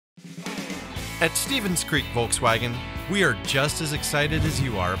At Stevens Creek Volkswagen, we are just as excited as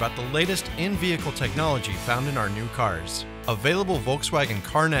you are about the latest in-vehicle technology found in our new cars. Available Volkswagen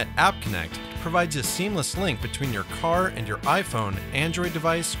CarNet App Connect provides a seamless link between your car and your iPhone, Android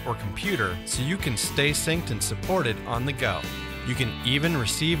device, or computer so you can stay synced and supported on the go. You can even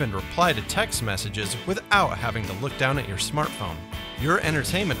receive and reply to text messages without having to look down at your smartphone. Your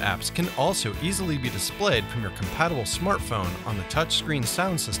entertainment apps can also easily be displayed from your compatible smartphone on the touchscreen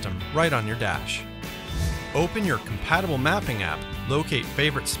sound system right on your dash. Open your compatible mapping app, locate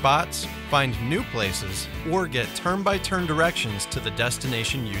favorite spots, find new places, or get turn-by-turn directions to the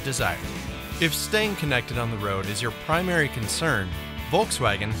destination you desire. If staying connected on the road is your primary concern,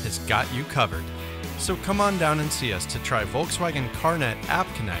 Volkswagen has got you covered. So come on down and see us to try Volkswagen CarNet App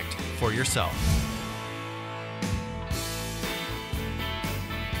Connect for yourself.